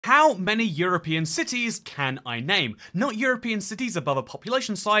How many European cities can I name? Not European cities above a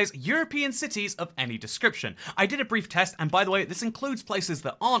population size, European cities of any description. I did a brief test, and by the way, this includes places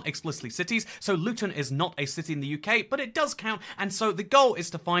that aren't explicitly cities, so Luton is not a city in the UK, but it does count, and so the goal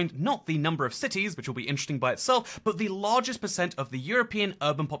is to find not the number of cities, which will be interesting by itself, but the largest percent of the European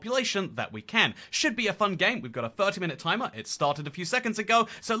urban population that we can. Should be a fun game. We've got a 30-minute timer. It started a few seconds ago,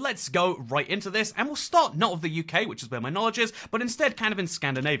 so let's go right into this, and we'll start not with the UK, which is where my knowledge is, but instead kind of in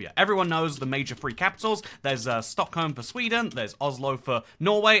Scandinavia. Everyone knows the major three capitals. There's Stockholm for Sweden, there's Oslo for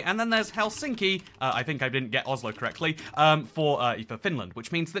Norway, and then there's Helsinki, I think I didn't get Oslo correctly, for Finland,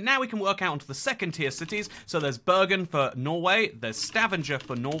 which means that now we can work out onto the second tier cities. So there's Bergen for Norway, there's Stavanger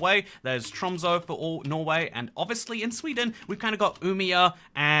for Norway, there's Tromsø for all Norway, and obviously in Sweden, we've kind of got Umeå,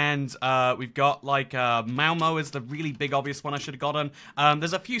 and we've got like Malmö is the really big obvious one I should have gotten.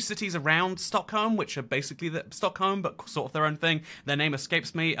 There's a few cities around Stockholm, which are basically Stockholm, but sort of their own thing. Their name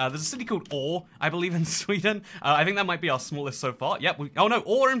escapes me. There's a city called Or, I believe, in Sweden. I think that might be our smallest so far. Yep. Oh no,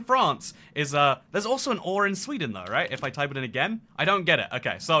 Or in France is. There's also an Or in Sweden though, right? If I type it in again, I don't get it.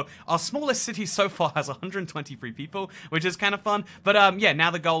 Okay, so our smallest city so far has 123 people, which is kind of fun. But yeah, now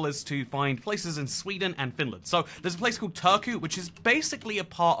the goal is to find places in Sweden and Finland. So there's a place called Turku, which is basically a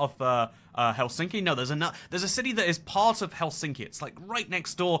part of Helsinki. No, there's a city that is part of Helsinki. It's like right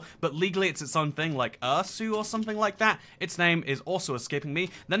next door, but legally it's its own thing, like Ursu or something like that. Its name is also escaping me.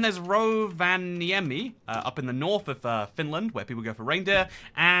 Then there's Rovaniemi, up in the north of Finland, where people go for reindeer.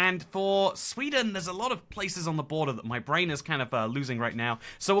 And for Sweden, there's a lot of places on the border that my brain is kind of losing right now.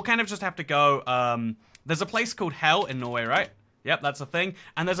 So we'll kind of just have to go. There's a place called Hell in Norway, right? Yep, that's a thing.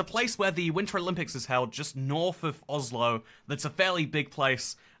 And there's a place where the Winter Olympics is held just north of Oslo. That's a fairly big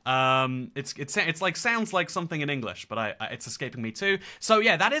place. It's like sounds like something in English, but it's escaping me too. So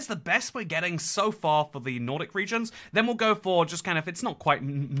yeah, that is the best we're getting so far for the Nordic regions. Then we'll go for just kind of, it's not quite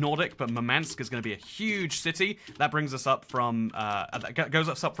Nordic, but Murmansk is going to be a huge city. That brings us up from, that goes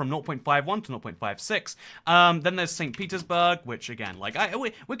us up from 0.51 to 0.56. Then there's St. Petersburg, which again, like,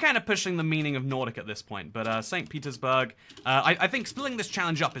 we're kind of pushing the meaning of Nordic at this point, but St. Petersburg, I think splitting this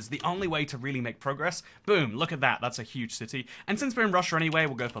challenge up is the only way to really make progress. Boom, look at that, that's a huge city. And since we're in Russia anyway,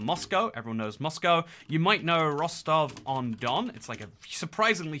 we'll go for Moscow. Everyone knows Moscow. You might know Rostov-on-Don. It's like a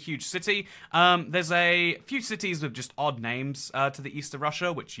surprisingly huge city. There's a few cities with just odd names to the east of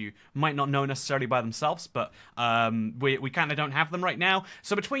Russia, which you might not know necessarily by themselves, but we kind of don't have them right now.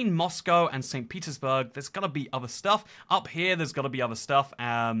 So between Moscow and St. Petersburg, there's got to be other stuff. Up here, there's got to be other stuff.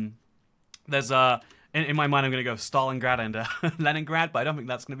 There's in my mind, I'm going to go Stalingrad and Leningrad, but I don't think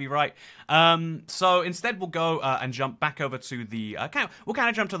that's going to be right. So instead, we'll go and jump back over to the... we'll kind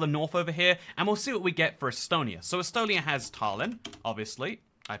of jump to the north over here, and we'll see what we get for Estonia. So Estonia has Tallinn, obviously.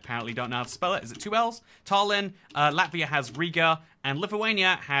 I apparently don't know how to spell it. Is it two L's? Tallinn. Latvia has Riga, and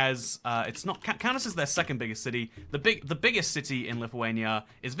Lithuania has... it's not... Kaunas is their second biggest city. The biggest city in Lithuania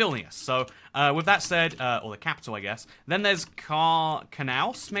is Vilnius. So with that said, or the capital, I guess. Then there's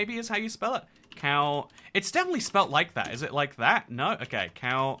Kaunas, maybe is how you spell it. It's definitely spelt like that. Is it like that? No? Okay.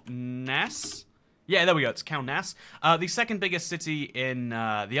 Kaunas. Yeah, there we go. It's Kaunas. The second biggest city in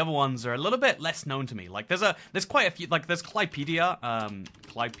the other ones are a little bit less known to me. Like there's quite a few. Like there's Klaipėda.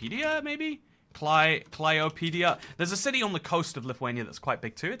 Klaipėda maybe. Kliopedia. There's a city on the coast of Lithuania that's quite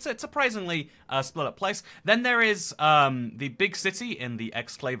big too. It's a surprisingly split up place. Then there is the big city in the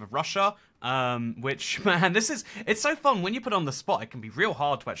exclave of Russia, which, man, it's so fun. When you put on the spot, it can be real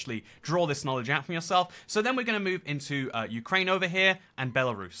hard to actually draw this knowledge out from yourself. So then we're going to move into Ukraine over here and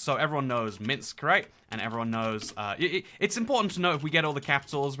Belarus. So everyone knows Minsk, right? And everyone knows, it's important to know if we get all the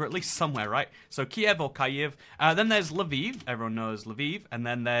capitals, we're at least somewhere, right? So Kiev or Kyiv. Then there's Lviv, everyone knows Lviv. And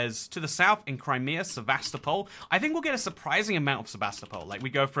then there's, to the south in Crimea, Sevastopol. I think we'll get a surprising amount of Sevastopol. Like we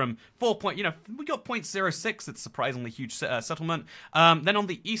go from we got 0.06, it's a surprisingly huge settlement. Then on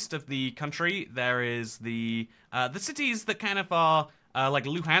the east of the country, there is the cities that kind of are like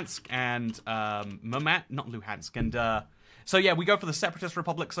Luhansk and Murmansk, not Luhansk, and so yeah, we go for the separatist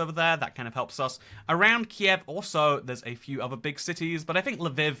republics over there. That kind of helps us. Around Kiev also, there's a few other big cities, but I think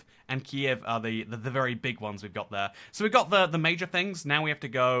Lviv and Kiev are the very big ones we've got there. So we've got the major things. Now we have to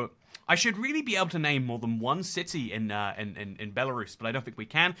go... I should really be able to name more than one city in Belarus, but I don't think we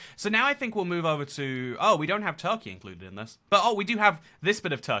can. So now I think we'll move over to... Oh, we don't have Turkey included in this. But, oh, we do have this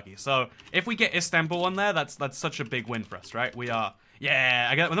bit of Turkey. So if we get Istanbul on there, that's such a big win for us, right? We are... Yeah,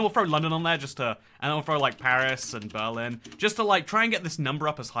 I get it. And then we'll throw London on there and then we'll throw like Paris and Berlin, just to like try and get this number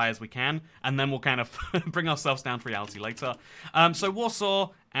up as high as we can, and then we'll kind of bring ourselves down to reality later. So Warsaw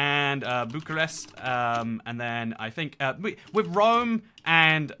and Bucharest, and then I think with Rome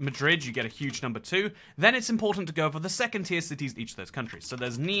and Madrid, you get a huge number 2. Then it's important to go for the second tier cities each of those countries. So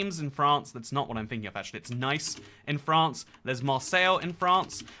there's Nimes in France. That's not what I'm thinking of, actually. It's Nice in France. There's Marseille in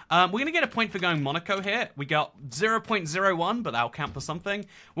France. We're going to get a point for going Monaco here. We got 0.01, but that'll count for something.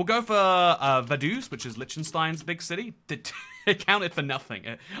 We'll go for Vaduz, which is Liechtenstein's big city. It counted for nothing.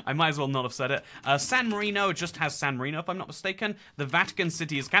 I might as well not have said it. San Marino just has San Marino, if I'm not mistaken. The Vatican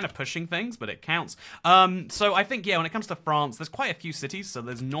City is kind of pushing things, but it counts. So I think, yeah, when it comes to France, there's quite a few cities. So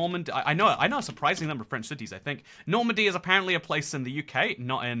there's Normandy. I know a surprising number of French cities, I think. Normandy is apparently a place in the UK,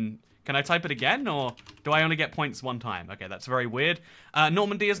 not in... Can I type it again, or do I only get points one time? Okay, that's very weird.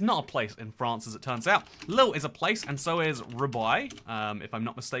 Normandy is not a place in France, as it turns out. Lille is a place, and so is Roubaix, if I'm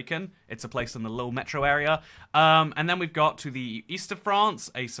not mistaken. It's a place in the Lille metro area. And then we've got to the east of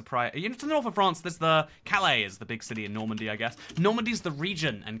France, a surprise... You know, to the north of France, there's the... Calais is the big city in Normandy, I guess. Normandy's the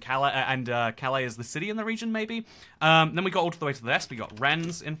region, and Calais is the city in the region, maybe. Then we got all the way to the west. We got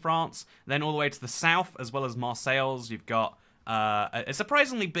Rennes in France. Then all the way to the south, as well as Marseilles, you've got... a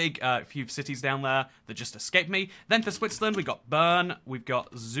surprisingly big few cities down there that just escaped me. Then for Switzerland, we've got Bern, we've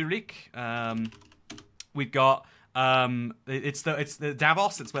got Zurich, we've got it's the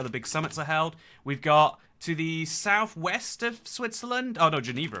Davos. It's where the big summits are held. We've got to the southwest of Switzerland. Oh no,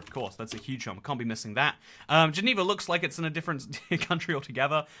 Geneva, of course. That's a huge one. Can't be missing that. Geneva looks like it's in a different country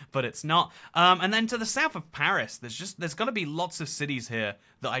altogether, but it's not. And then to the south of Paris, there's got to be lots of cities here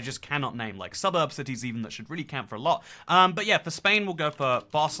that I just cannot name, like suburb cities even that should really count for a lot. But yeah, for Spain, we'll go for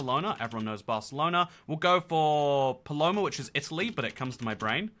Barcelona. Everyone knows Barcelona. We'll go for Paloma, which is Italy, but it comes to my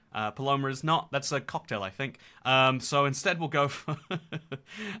brain. Paloma is not. That's a cocktail, I think. So instead we'll go for...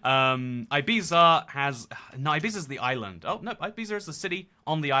 Ibiza has... No, Ibiza's the island. Oh, no, Ibiza is the city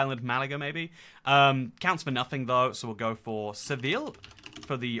on the island, Malaga, maybe. Counts for nothing, though, so we'll go for Seville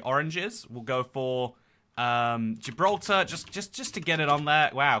for the oranges. We'll go for... Gibraltar, just to get it on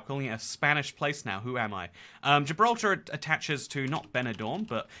there. Wow, calling it a Spanish place now. Who am I? Gibraltar attaches to not Benidorm,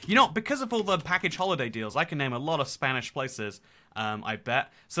 but you know, because of all the package holiday deals, I can name a lot of Spanish places. I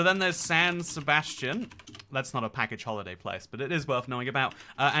bet. So then there's San Sebastian. That's not a package holiday place, but it is worth knowing about.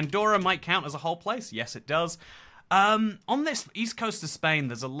 Andorra might count as a whole place. Yes, it does. On this east coast of Spain,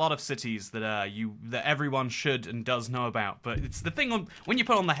 there's a lot of cities that everyone should and does know about. But it's the thing when you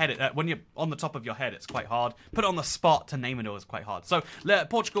put on the head, when you're on the top of your head, it's quite hard. Put it on the spot to name it all is quite hard. So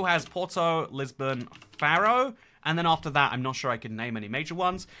Portugal has Porto, Lisbon, Faro. And then after that, I'm not sure I can name any major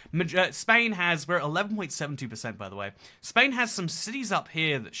ones. Spain has, we're at 11.72% by the way. Spain has some cities up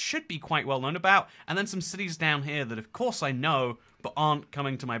here that should be quite well known about. And then some cities down here that of course I know, but aren't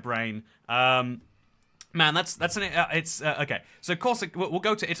coming to my brain. Man, okay. So of course we'll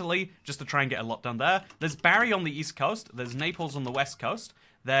go to Italy just to try and get a lot done there. There's Bari on the east coast. There's Naples on the west coast.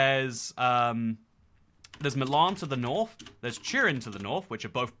 There's Milan to the north. There's Turin to the north, which are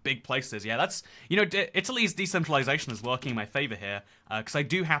both big places. Yeah, that's, you know, Italy's decentralization is working in my favor here, because I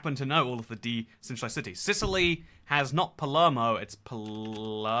do happen to know all of the decentralized cities. Sicily has not Palermo, it's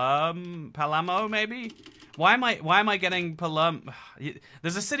Palermo, maybe? Why am I getting Palermo?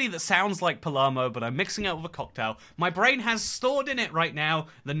 There's a city that sounds like Palermo, but I'm mixing it with a cocktail. My brain has stored in it right now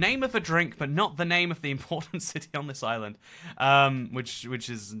the name of a drink, but not the name of the important city on this island, which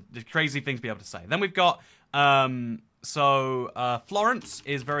is a crazy thing to be able to say. Then we've got Florence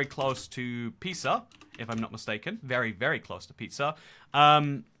is very close to Pisa, if I'm not mistaken. Very, very close to Pisa.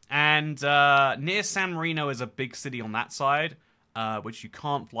 And near San Marino is a big city on that side. Which you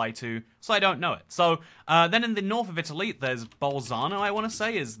can't fly to, so I don't know it. So then in the north of Italy, there's Bolzano, I want to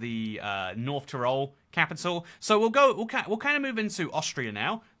say, is the North Tyrol capital. So we'll kind of move into Austria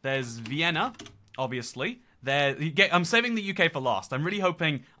now. There's Vienna, obviously. I'm saving the UK for last. I'm really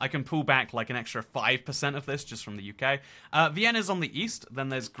hoping I can pull back like an extra 5% of this just from the UK. Vienna's on the east. Then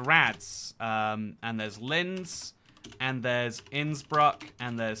there's Graz, and there's Linz, and there's Innsbruck,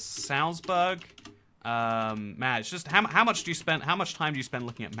 and there's Salzburg. Man, it's just how much time do you spend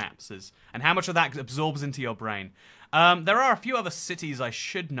looking at maps and how much of that absorbs into your brain. There are a few other cities I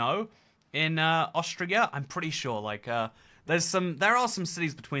should know in Austria. I'm pretty sure like there are some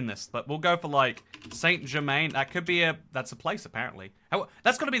cities between this, but we'll go for like Saint-Germain. That's a place apparently.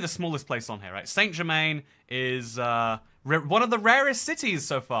 That's got to be the smallest place on here, right? Saint-Germain is one of the rarest cities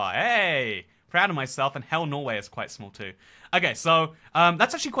so far. Hey, proud of myself, and hell, Norway is quite small too. Okay, so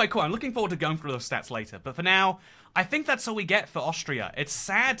that's actually quite cool. I'm looking forward to going through those stats later. But for now, I think that's all we get for Austria. It's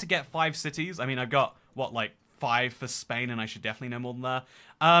sad to get 5 cities. I mean, I've got, what, like 5 for Spain, and I should definitely know more than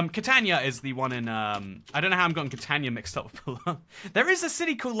that. Catania is the one in, I don't know how I'm getting Catania mixed up with Palermo. There is a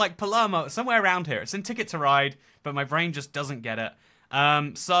city called, like, Palermo, somewhere around here. It's in Ticket to Ride, but my brain just doesn't get it.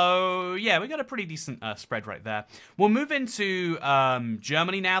 So yeah, we got a pretty decent spread right there. We'll move into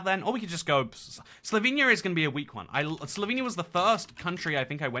Germany now then, or we could just go. Slovenia is going to be a weak one. Slovenia was the first country I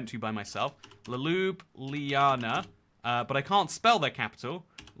think I went to by myself. Ljubljana, but I can't spell their capital.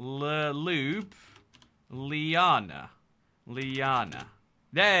 Ljubljana.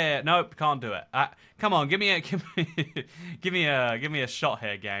 Yeah, nope, can't do it. Come on, give me a shot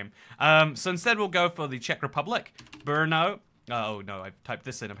here, game. So instead we'll go for the Czech Republic, Brno. Oh no, I've typed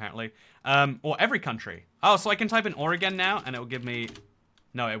this in apparently. Or every country. Oh, so I can type in Oregon now, and it will give me.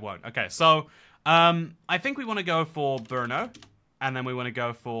 No, it won't. Okay, so I think we want to go for Brno, and then we want to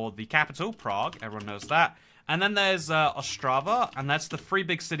go for the capital, Prague. Everyone knows that. And then there's Ostrava, and that's the three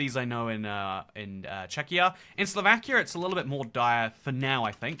big cities I know in Czechia. In Slovakia, it's a little bit more dire for now,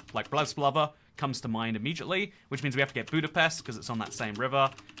 I think. Like Bratislava comes to mind immediately, which means we have to get Budapest because it's on that same river.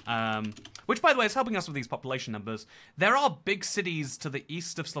 Which, by the way, is helping us with these population numbers. There are big cities to the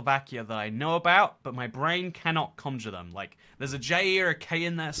east of Slovakia that I know about, but my brain cannot conjure them. Like, there's a J or a K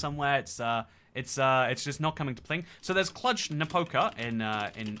in there somewhere. It's just not coming to thing. So there's Cluj-Napoca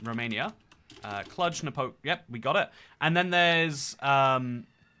in Romania. Cluj-Napoca, yep, we got it. And then there's quite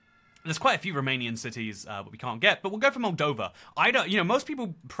a few Romanian cities that we can't get, but we'll go for Moldova. Most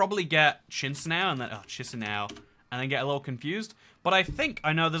people probably get Chisinau and then Chisinau, and then get a little confused. But I think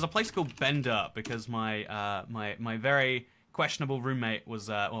I know there's a place called Bender because my very questionable roommate was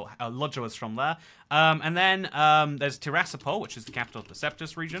lodger was from there. And then there's Tiraspol, which is the capital of the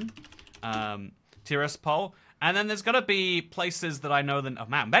Septis region. Tiraspol. And then there's got to be places that I know that... Oh,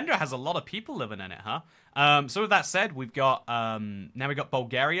 man, Bender has a lot of people living in it, huh? So with that said, we've got... now we've got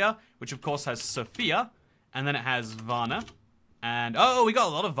Bulgaria, which of course has Sofia. And then it has Varna. And... Oh, we got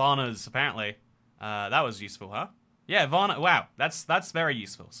a lot of Varnas, apparently. That was useful, huh? Yeah, Varna... Wow, that's very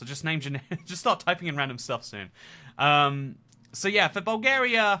useful. So just just start typing in random stuff soon. So yeah, for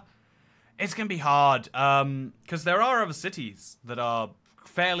Bulgaria, it's going to be hard. Because there are other cities that are...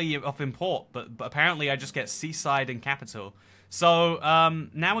 fairly of import, but apparently I just get seaside and capital. So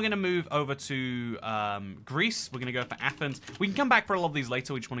now we're going to move over to Greece. We're going to go for Athens. We can come back for a lot of these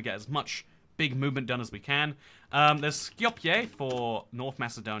later. We just want to get as much big movement done as we can. There's Skopje for North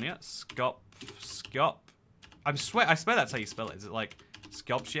Macedonia. Skop. I swear that's how you spell it. Is it like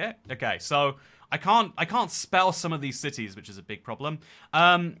Skopje? Okay, so I can't spell some of these cities, which is a big problem.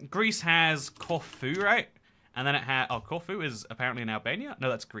 Greece has Corfu, right? And then it had... Oh, Corfu is apparently in Albania? No,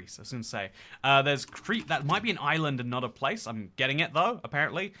 that's Greece, I was going to say. There's Crete. That might be an island and not a place. I'm getting it, though,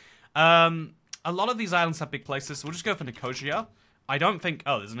 apparently. A lot of these islands have big places, so we'll just go for Nicosia. I don't think...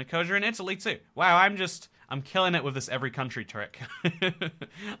 Oh, there's a Nicosia in Italy, too. Wow, I'm killing it with this every country trick.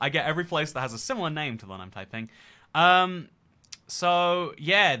 I get every place that has a similar name to the one I'm typing. So,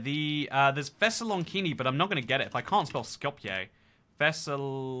 yeah, there's Thessaloniki, but I'm not going to get it if I can't spell Skopje.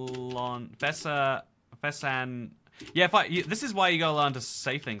 Yeah, this is why you gotta learn to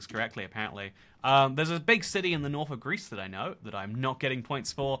say things correctly, apparently. There's a big city in the north of Greece that I know, that I'm not getting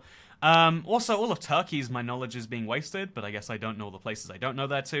points for. Also, all of Turkey's my knowledge is being wasted, but I guess I don't know all the places I don't know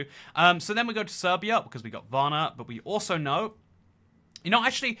there too. So then we go to Serbia, because we got Varna, but we also know...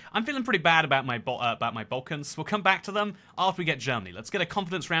 actually, I'm feeling pretty bad about my Balkans. We'll come back to them after we get Germany. Let's get a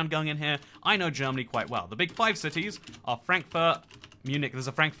confidence round going in here. I know Germany quite well. The big 5 cities are Frankfurt, Munich. There's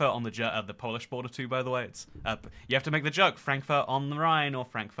a Frankfurt on the Polish border too, by the way. It's you have to make the joke: Frankfurt on the Rhine, or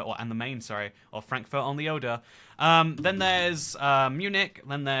and the Main, sorry, or Frankfurt on the Oder. Then there's Munich.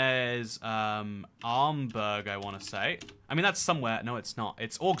 Then there's Armberg, I want to say. I mean, that's somewhere. No, it's not.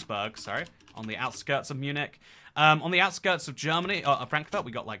 It's Augsburg, sorry, on the outskirts of Munich. On the outskirts of Germany, Frankfurt,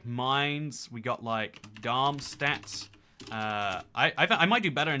 we got like Mainz. We got like Darmstadt. I might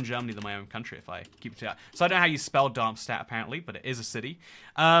do better in Germany than my own country if I keep it to that. So I don't know how you spell Darmstadt, apparently, but it is a city.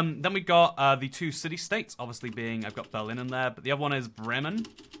 Then we got the 2 city-states, obviously being, I've got Berlin in there, but the other one is Bremen.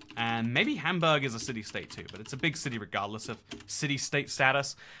 And maybe Hamburg is a city-state too, but it's a big city regardless of city-state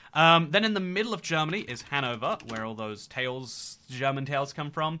status. Then in the middle of Germany is Hanover, where all those German tales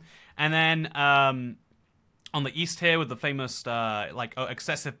come from. And then on the east here with the famous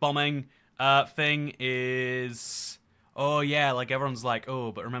excessive bombing thing is... Oh, yeah, like, everyone's like,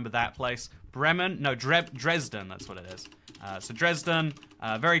 oh, but remember that place? Bremen? No, Dresden, that's what it is. So Dresden,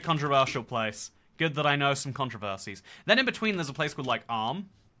 very controversial place. Good that I know some controversies. Then in between, there's a place called, like, Arm.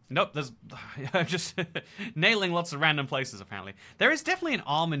 Nope, I'm just nailing lots of random places, apparently. There is definitely an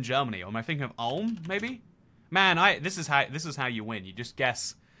Arm in Germany. Or am I thinking of Ulm, maybe? Man, this is how you win. You just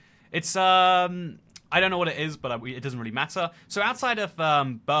guess. It's, I don't know what it is, but it doesn't really matter. So outside of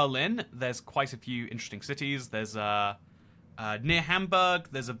Berlin, there's quite a few interesting cities. There's near Hamburg,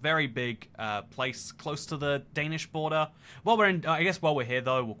 there's a very big place close to the Danish border. While we're in, I guess while we're here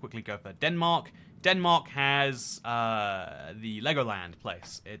though, we'll quickly go for Denmark. Denmark has the Legoland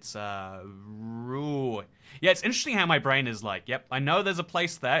place. It's yeah, it's interesting how my brain is like, yep, I know there's a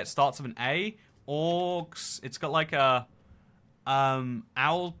place there. It starts with an A. Orgs. It's got like a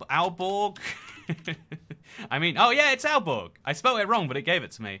Aalborg. I mean, oh yeah, it's Aalborg. I spelled it wrong, but it gave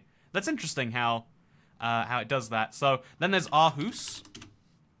it to me. That's interesting how it does that. So then there's Aarhus.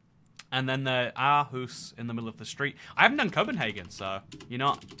 And then the Aarhus in the middle of the street. I haven't done Copenhagen, so, you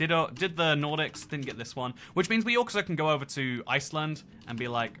know, did the Nordics, didn't get this one. Which means we also can go over to Iceland and be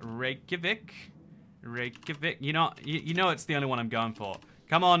like, Reykjavik. You know it's the only one I'm going for.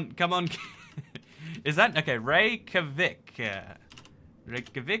 Come on. Is that, okay, Reykjavik.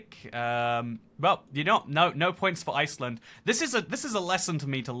 Reykjavik. Well, you know, no points for Iceland. This is a lesson to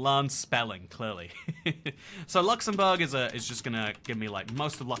me to learn spelling, clearly. So Luxembourg is just gonna give me like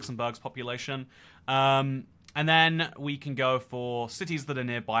most of Luxembourg's population. And then we can go for cities that are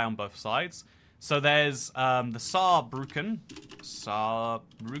nearby on both sides. So there's the Saarbrücken.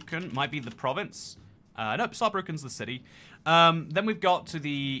 Saarbrücken might be the province. No, Saarbrücken's the city. Then we've got to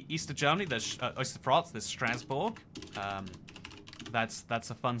the east of Germany. There's east of France. There's Strasbourg. That's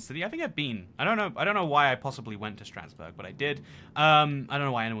a fun city. I think I've been. I don't know why I possibly went to Strasbourg, but I did. I don't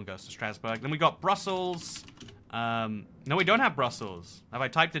know why anyone goes to Strasbourg. Then we got Brussels. No, we don't have Brussels. Have I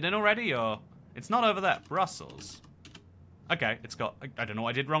typed it in already, or it's not over there? Brussels. Okay, it's got. I don't know what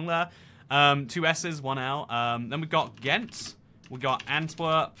I did wrong there. 2 S's, 1 L. Then we've got Ghent. We got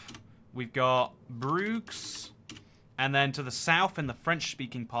Antwerp. We've got Bruges. And then to the south, in the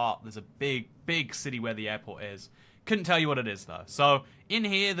French-speaking part, there's a big city where the airport is. Couldn't tell you what it is, though. So, in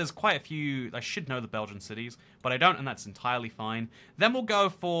here, there's quite a few... I should know the Belgian cities, but I don't, and that's entirely fine. Then we'll go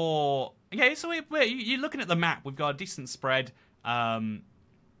for... Okay, so you're looking at the map. We've got a decent spread.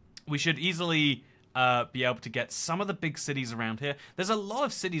 We should easily be able to get some of the big cities around here. There's a lot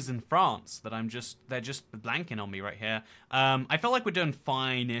of cities in France that they're just blanking on me right here. I feel like we're doing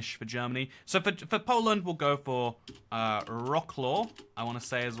fine-ish for Germany. So for Poland, we'll go for Wrocław, I want to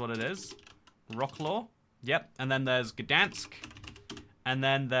say is what it is. Wrocław. Yep, and then there's Gdansk, and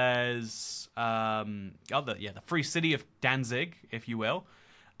then there's the free city of Danzig, if you will.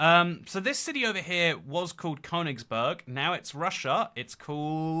 So this city over here was called Königsberg. Now it's Russia. It's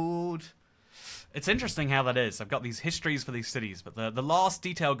called... It's interesting how that is. I've got these histories for these cities, but the last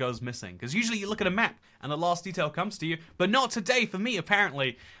detail goes missing. Because usually you look at a map and the last detail comes to you, but not today for me,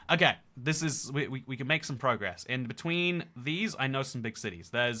 apparently. Okay, this is... We can make some progress. In between these, I know some big cities.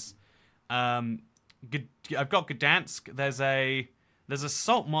 There's... I've got Gdansk. There's a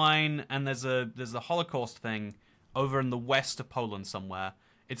salt mine, and there's a Holocaust thing over in the west of Poland somewhere.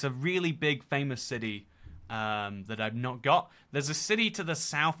 It's a really big, famous city that I've not got. There's a city to the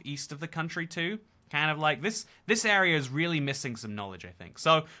southeast of the country too. Kind of like this area is really missing some knowledge, I think.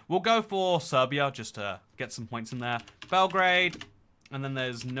 So we'll go for Serbia just to get some points in there. Belgrade, and then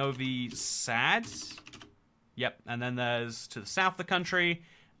there's Novi Sad. Yep, and then there's to the south of the country.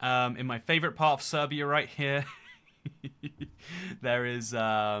 In my favorite part of Serbia right here, there is,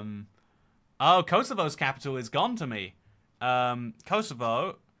 oh, Kosovo's capital is gone to me.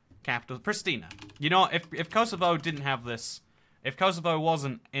 Kosovo, capital, Pristina. You know, if Kosovo didn't have this, if Kosovo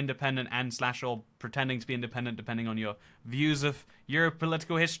wasn't independent and / or pretending to be independent, depending on your views of Europe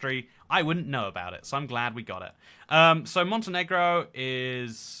political history, I wouldn't know about it, so I'm glad we got it. So Montenegro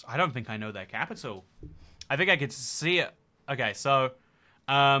is, I don't think I know their capital. I think I could see it. Okay, so...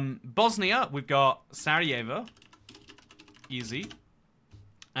 Bosnia, we've got Sarajevo, easy,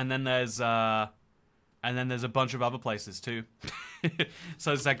 and then there's a bunch of other places too.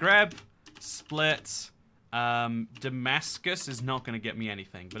 So Zagreb, Split, Damascus is not going to get me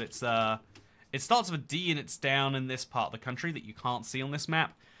anything, but it's it starts with a D and it's down in this part of the country that you can't see on this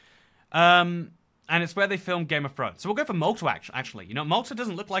map. And it's where they filmed Game of Thrones. So we'll go for Malta, actually. You know, Malta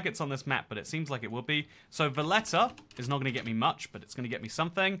doesn't look like it's on this map, but it seems like it will be. So Valletta is not going to get me much, but it's going to get me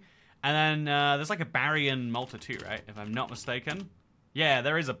something. And then there's like a Bari in Malta too, right? If I'm not mistaken. Yeah,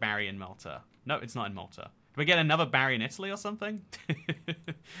 there is a Bari in Malta. No, it's not in Malta. Do we get another Bari in Italy or something?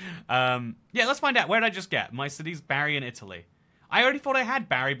 Yeah, let's find out. Where did I just get? My city's Bari in Italy. I already thought I had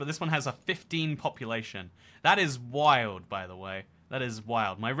Bari, but this one has a 15 population. That is wild, by the way. That is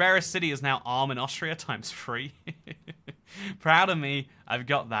wild. My rarest city is now Arm in Austria times 3. Proud of me. I've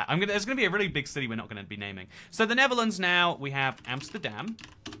got that. There's going to be a really big city we're not going to be naming. So the Netherlands now, we have Amsterdam.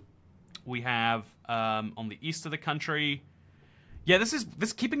 We have, on the east of the country... Yeah,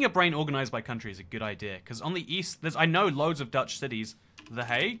 this keeping your brain organized by country is a good idea. Because on the east, I know loads of Dutch cities. The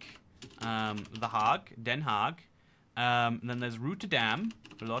Hague, Den Haag. And then there's Rotterdam,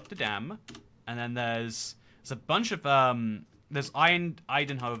 and then there's a bunch of there's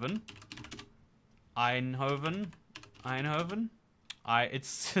Eindhoven.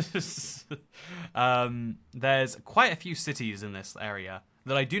 There's quite a few cities in this area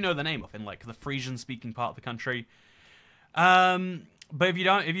that I do know the name of in like the Frisian-speaking part of the country. But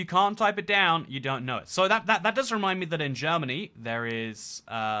if you can't type it down, you don't know it. So that does remind me that in Germany there is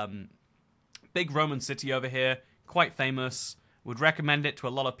big Roman city over here, quite famous. Would recommend it to a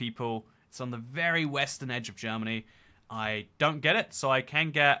lot of people. It's on the very western edge of Germany. I don't get it, so I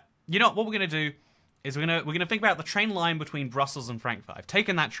can get. You know what we're gonna do is we're gonna think about the train line between Brussels and Frankfurt. I've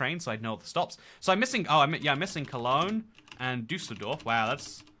taken that train, so I know all the stops. So I'm missing. Oh, I'm missing Cologne and Düsseldorf. Wow,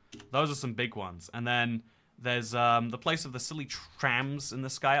 those are some big ones. And then there's the place of the silly trams in the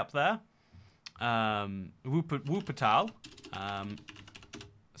sky up there. Wuppertal.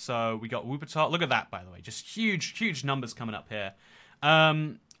 So we got Wuppertal. Look at that, by the way. Just huge numbers coming up here.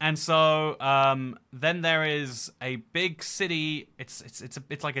 And so then there is a big city.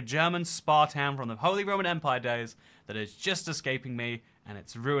 It's like a German spa town from the Holy Roman Empire days that is just escaping me, and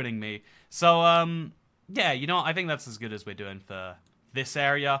it's ruining me. So yeah, you know what? I think that's as good as we're doing for this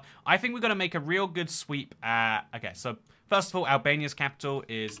area. I think we're gonna make a real good sweep at. Okay, so first of all, Albania's capital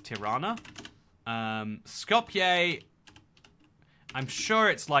is Tirana. Skopje. I'm sure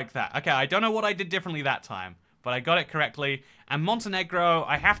it's like that. Okay, I don't know what I did differently that time, but I got it correctly. And Montenegro,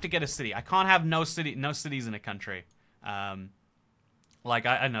 I have to get a city. I can't have no cities in a country. Like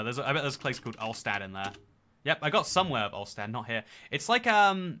I know, I bet there's a place called Ulstad in there. Yep, I got somewhere of Ulstad, not here. It's like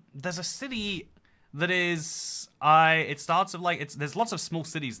there's a city that is it starts with like there's lots of small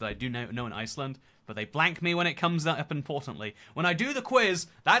cities that I do know in Iceland, but they blank me when it comes up importantly. When I do the quiz,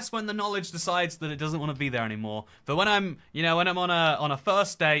 that's when the knowledge decides that it doesn't want to be there anymore. But when I'm on a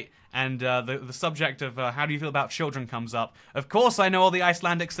first date and the subject of how do you feel about children comes up, of course I know all the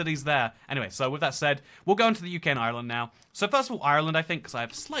Icelandic cities there. Anyway, so with that said, we'll go into the UK and Ireland now. So first of all, Ireland, I think, because I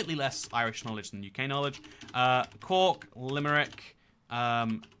have slightly less Irish knowledge than UK knowledge. Cork, Limerick.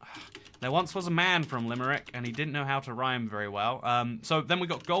 There once was a man from Limerick, and he didn't know how to rhyme very well. So then we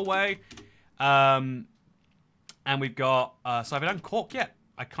got Galway. And we've got, so have I done Cork yet?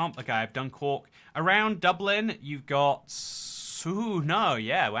 I can't, okay, I've done Cork. Around Dublin, you've got, no,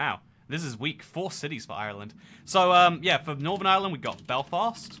 yeah, wow. This is week 4 cities for Ireland. So, yeah, for Northern Ireland, we've got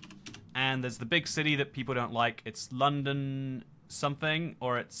Belfast. And there's the big city that people don't like. It's London something,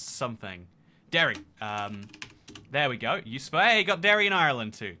 or it's something. Derry. There we go. Useful. Hey, got Derry in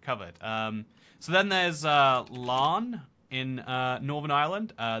Ireland too, covered. So then there's, Larne in Northern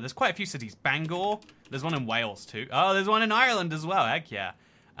Ireland. There's quite a few cities. Bangor. There's one in Wales too. Oh, there's one in Ireland as well. Heck yeah.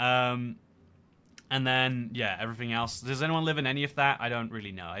 And then, yeah, everything else. Does anyone live in any of that? I don't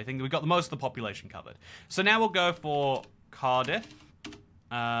really know. I think we got the most of the population covered. So now we'll go for Cardiff.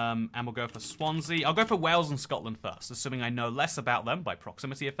 And we'll go for Swansea. I'll go for Wales and Scotland first, assuming I know less about them by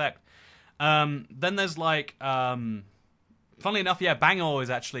proximity effect. Then there's like, funnily enough, yeah, Bangor is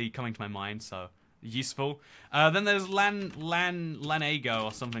actually coming to my mind, so useful. Then there's Lanago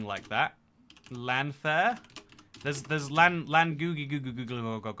or something like that. Lanfair. There's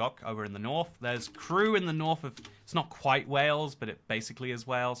Langugigugugugugugugug over in the north. There's Crewe in the north of, it's not quite Wales, but it basically is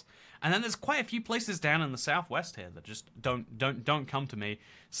Wales. And then there's quite a few places down in the southwest here that just don't come to me.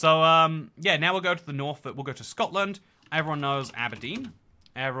 So yeah, now we'll go to the north. We'll go to Scotland. Everyone knows Aberdeen.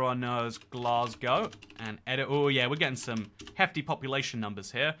 Everyone knows Glasgow and oh yeah, we're getting some hefty population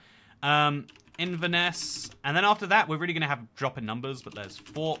numbers here. Inverness, and then after that, we're really gonna have a drop in numbers. But there's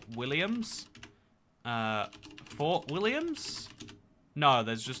Fort Williams. Fort Williams? No,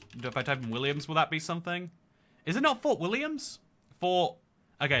 there's just, if I type in Williams, will that be something? Is it not Fort Williams? Fort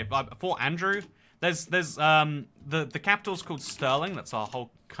Andrew. There's the capital's called Sterling. That's our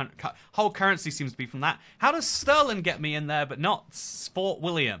whole currency seems to be from that. How does Sterling get me in there, but not Fort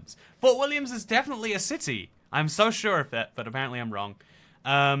Williams? Fort Williams is definitely a city. I'm so sure of it, but apparently I'm wrong.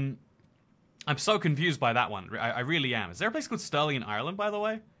 I'm so confused by that one. I really am. Is there a place called Sterling in Ireland, by the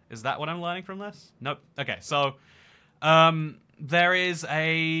way? Is that what I'm learning from this? Nope. Okay, so there is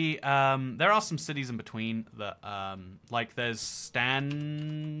a there are some cities in between that like there's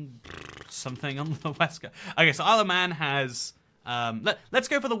something on the west coast. Okay, so Isle of Man has let's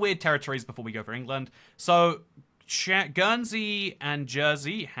go for the weird territories before we go for England. So Guernsey and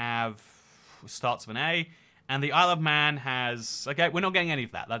Jersey have starts with an A, and the Isle of Man has, okay, we're not getting any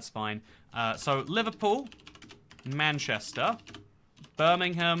of that. That's fine. So Liverpool, Manchester,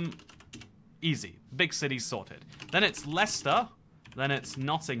 Birmingham, easy. Big cities sorted. Then it's Leicester. Then it's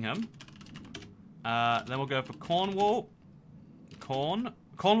Nottingham. Then we'll go for Cornwall.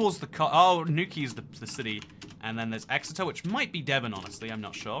 Cornwall's the... Oh, Newquay is the city. And then there's Exeter, which might be Devon, honestly. I'm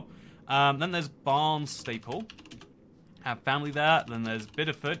not sure. Then there's Barnstaple. Have family there. Then there's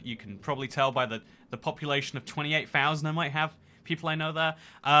Bideford. You can probably tell by the population of 28,000 I might have people I know there.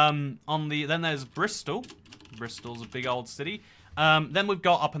 Then there's Bristol. Bristol's a big old city. Then we've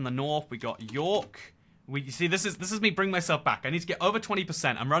got up in the north, we got York. You see, this is me bring myself back. I need to get over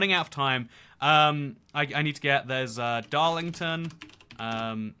 20%. I'm running out of time. I need to get, there's Darlington.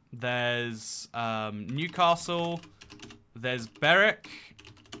 There's Newcastle. There's Berwick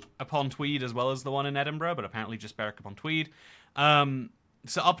upon Tweed as well as the one in Edinburgh, but apparently just Berwick upon Tweed.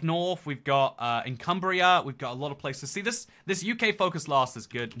 So up north, we've got in Cumbria, we've got a lot of places. See, this UK focus last is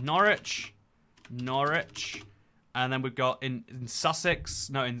good. Norwich. And then we've got in Sussex.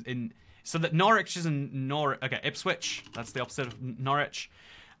 No, so that Norwich is in Norwich. Okay, Ipswich. That's the opposite of Norwich.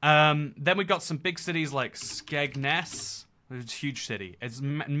 Then we've got some big cities like Skegness. It's a huge city. It's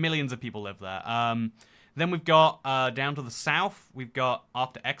millions of people live there. Then we've got down to the south. We've got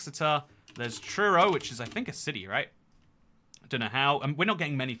after Exeter. There's Truro, which is I think a city, right? Don't know how. We're not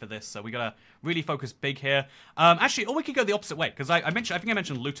getting many for this, so we gotta really focus big here. Actually, or we could go the opposite way, because I think I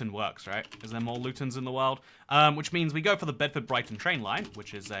mentioned Luton works, right? Is there more Lutons in the world? Which means we go for the Bedford-Brighton train line,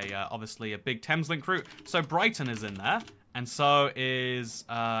 which is obviously a big Thameslink route. So Brighton is in there, and so is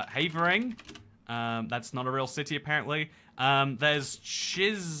Havering. That's not a real city apparently. There's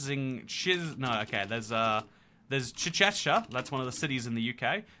there's Chichester. That's one of the cities in the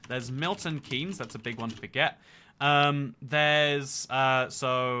UK. There's Milton Keynes. That's a big one to forget. There's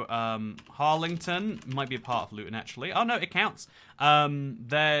Harlington might be a part of Luton actually. Oh no, it counts. See,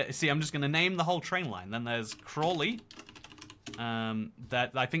 I'm just gonna name the whole train line. Then there's Crawley.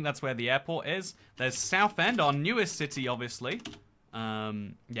 That I think that's where the airport is. There's Southend, our newest city, obviously.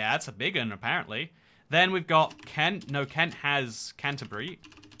 Yeah, that's a big one apparently. Then we've got Kent. No, Kent has Canterbury,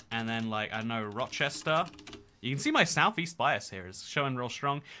 and then like I don't know, Rochester. You can see my southeast bias here is showing real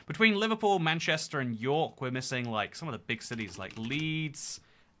strong. Between Liverpool, Manchester, and York, we're missing like some of the big cities like Leeds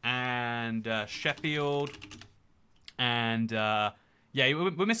and Sheffield. And yeah,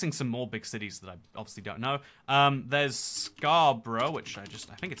 we're missing some more big cities that I obviously don't know. There's Scarborough, which I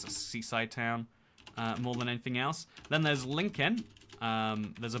think it's a seaside town more than anything else. Then there's Lincoln.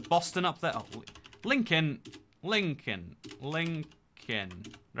 There's a Boston up there. Oh, Lincoln.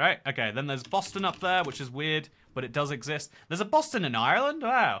 Right? Okay, then there's Boston up there, which is weird, but it does exist. There's a Boston in Ireland?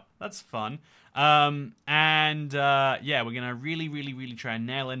 Wow, that's fun. Yeah, we're gonna really try and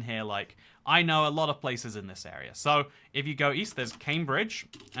nail in here, like, I know a lot of places in this area. So, if you go east, there's Cambridge,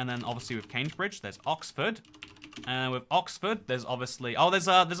 and then obviously with Cambridge, there's Oxford. And with Oxford, there's obviously... Oh, there's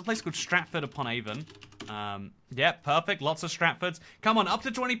a place called Stratford upon Avon. Yeah, perfect. Lots of Stratfords. Come on, up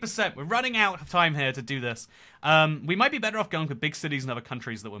to 20%. We're running out of time here to do this. We might be better off going for big cities in other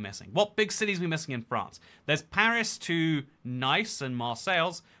countries that we're missing. What big cities are we missing in France? There's Paris to Nice and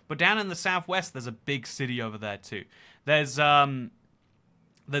Marseille, but down in the southwest, there's a big city over there too. There's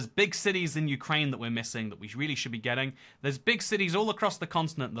big cities in Ukraine that we're missing that we really should be getting. There's big cities all across the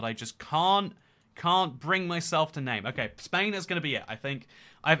continent that I just can't bring myself to name. Okay, Spain is going to be it, I think.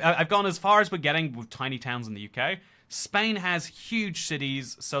 I've gone as far as we're getting with tiny towns in the UK. Spain has huge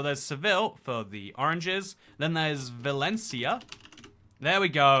cities, so there's Seville for the oranges. Then there's Valencia. There we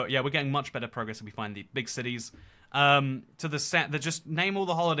go. Yeah, we're getting much better progress if we find the big cities. To the set, just name all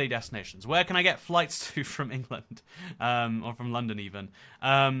the holiday destinations. Where can I get flights to from England? Or from London even.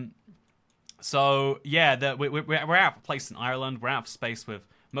 So, yeah, we're out of place in Ireland. We're out of space with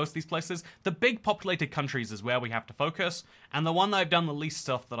most of these places. The big populated countries is where we have to focus, and the one that I've done the least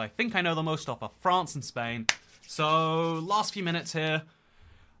stuff that I think I know the most of are France and Spain. So, last few minutes here.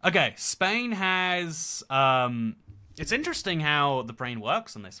 Okay, Spain has... it's interesting how the brain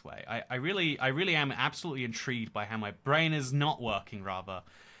works in this way. I really am absolutely intrigued by how my brain is not working, rather.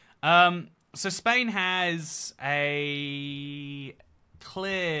 So Spain has a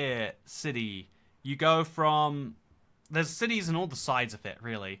clear city. You go from... There's cities on all the sides of it,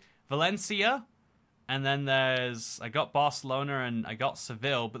 really. Valencia, and then I got Barcelona and I got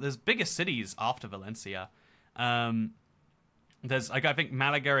Seville, but there's bigger cities after Valencia. I think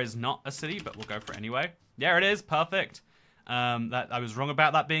Malaga is not a city, but we'll go for it anyway. There it is, perfect. I was wrong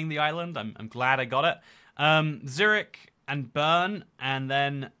about that being the island. I'm glad I got it. Zurich and Bern, and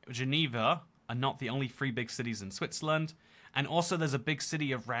then Geneva are not the only three big cities in Switzerland. And also there's a big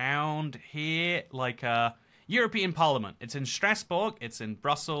city around here, like European Parliament. It's in Strasbourg, it's in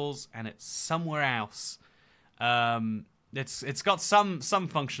Brussels, and it's somewhere else. It's got some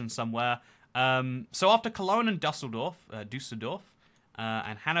function somewhere. So after Cologne and Dusseldorf,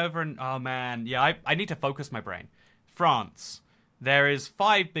 and Hanover and... Oh, man. Yeah, I need to focus my brain. France. There is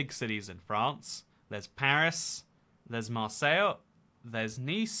 5 big cities in France. there's Paris, there's Marseille, there's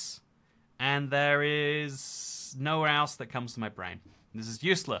Nice, and there is nowhere else that comes to my brain. This is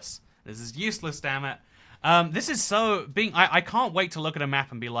useless. This is useless, damn it. This is so I can't wait to look at a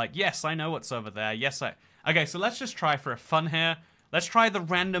map and be like, yes, I know what's over there. Yes, okay, so let's just try for a fun here. Let's try the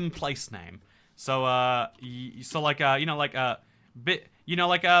random place name. So,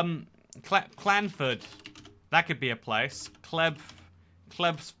 Clanford. That could be a place. Klebsberg.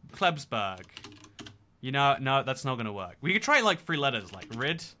 No, that's not gonna work. We could try like 3 letters, like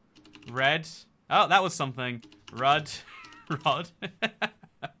Red. Oh, that was something. Rod.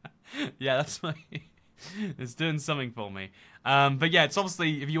 Yeah, that's my... It's doing something for me. But yeah, it's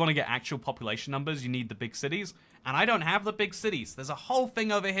obviously, if you want to get actual population numbers, you need the big cities. And I don't have the big cities. There's a whole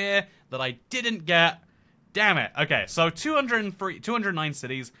thing over here that I didn't get. Damn it. Okay, so 209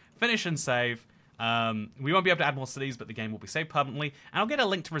 cities. Finish and save. We won't be able to add more cities, but the game will be saved permanently. And I'll get a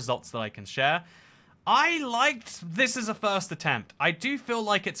link to results that I can share. I liked this as a first attempt. I do feel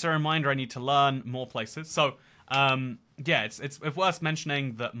like it's a reminder I need to learn more places. So, yeah, it's worth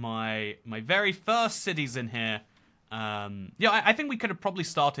mentioning that my very first cities in here, yeah, I think we could have probably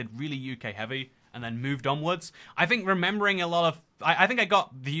started really UK heavy and then moved onwards. I think remembering a lot of, I think I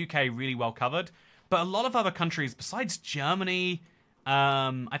got the UK really well covered, but a lot of other countries besides Germany,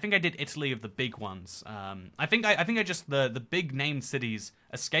 I think I did Italy of the big ones. I think I just, the big named cities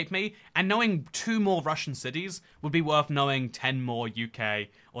escaped me, and knowing 2 more Russian cities would be worth knowing 10 more UK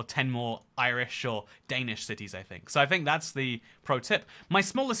or 10 more Irish or Danish cities, I think. So I think that's the pro tip. My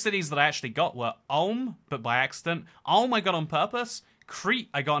smallest cities that I actually got were Ulm, but by accident. Ulm I got on purpose. Crete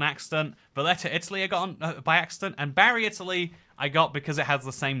I got on accident. Valletta, Italy I got on by accident. And Bari, Italy I got because it has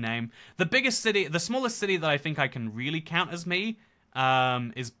the same name. The biggest city, the smallest city that I think I can really count as me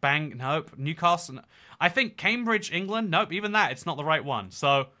is Newcastle. I think Cambridge, England. Nope, even that, it's not the right one.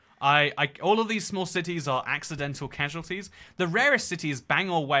 So all of these small cities are accidental casualties. The rarest city is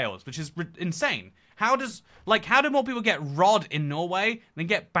Bangor, Wales, which is insane. How do more people get Rod in Norway than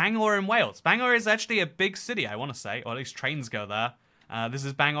get Bangor in Wales? Bangor is actually a big city, I want to say, or at least trains go there. This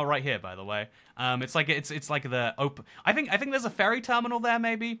is Bangor right here, by the way. It's like the open. I think there's a ferry terminal there,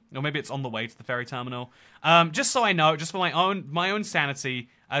 maybe, or maybe it's on the way to the ferry terminal. Just so I know, just for my own sanity,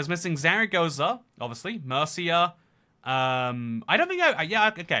 I was missing Zaragoza, obviously, Murcia. I don't think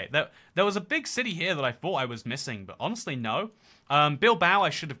yeah, okay. There was a big city here that I thought I was missing, but honestly, no. Bilbao I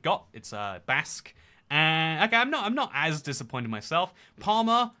should have got. It's Basque. And okay, I'm not as disappointed myself.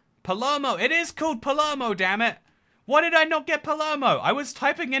 Palma, Palermo. It is called Palermo, damn it. Why did I not get Palermo? I was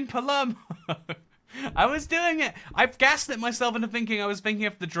typing in Palermo. I was doing it. I've gassed it myself into thinking I was thinking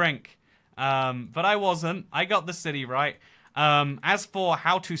of the drink. But I wasn't. I got the city right. As for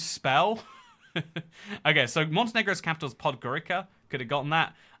how to spell... okay, so Montenegro's capital is Podgorica. Could have gotten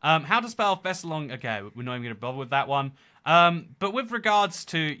that. How to spell Thessaloniki... Okay, we're not even going to bother with that one. But with regards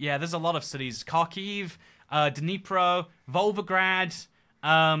to... Yeah, there's a lot of cities. Kharkiv, Dnipro, Volgograd...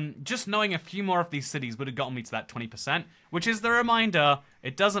 just knowing a few more of these cities would have gotten me to that 20%, which is the reminder,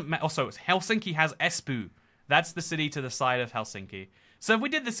 it doesn't matter. Also, Helsinki has Espoo. That's the city to the side of Helsinki. So if we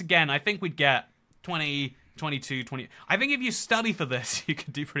did this again, I think we'd get 20, 22, 20. I think if you study for this, you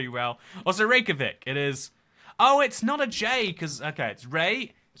could do pretty well. Also, Reykjavik, it is... Oh, it's not a J, because, okay, it's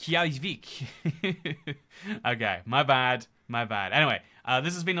Reykjavik. Okay, my bad. Anyway,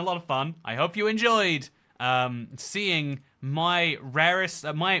 this has been a lot of fun. I hope you enjoyed seeing my rarest,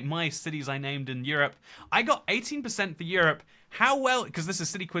 my cities I named in Europe. I got 18% for Europe. How well, because this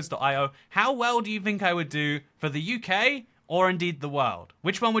is cityquiz.io, how well do you think I would do for the UK or indeed the world?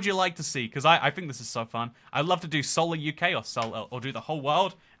 Which one would you like to see? Because I think this is so fun. I'd love to do solo UK or do the whole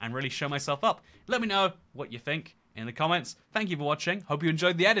world and really show myself up. Let me know what you think in the comments. Thank you for watching. Hope you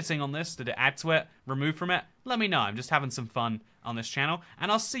enjoyed the editing on this. Did it add to it? Remove from it? Let me know. I'm just having some fun on this channel.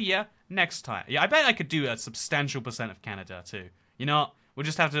 And I'll see ya next time. Yeah, I bet I could do a substantial % of Canada too. You know what? We'll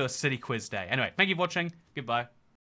just have to do a city quiz day. Anyway, thank you for watching. Goodbye.